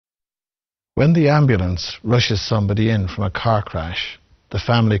When the ambulance rushes somebody in from a car crash, the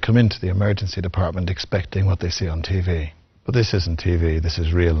family come into the emergency department expecting what they see on TV. But this isn't TV, this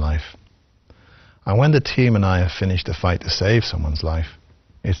is real life. And when the team and I have finished the fight to save someone's life,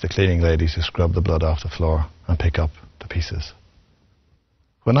 it's the cleaning ladies who scrub the blood off the floor and pick up the pieces.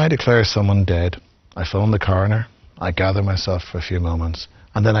 When I declare someone dead, I phone the coroner, I gather myself for a few moments,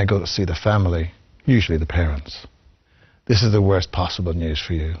 and then I go to see the family, usually the parents. This is the worst possible news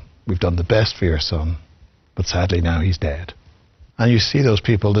for you. We've done the best for your son, but sadly now he's dead. And you see those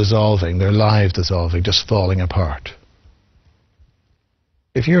people dissolving, their lives dissolving, just falling apart.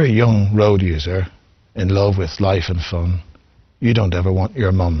 If you're a young road user, in love with life and fun, you don't ever want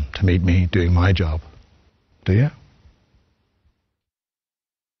your mum to meet me doing my job, do you?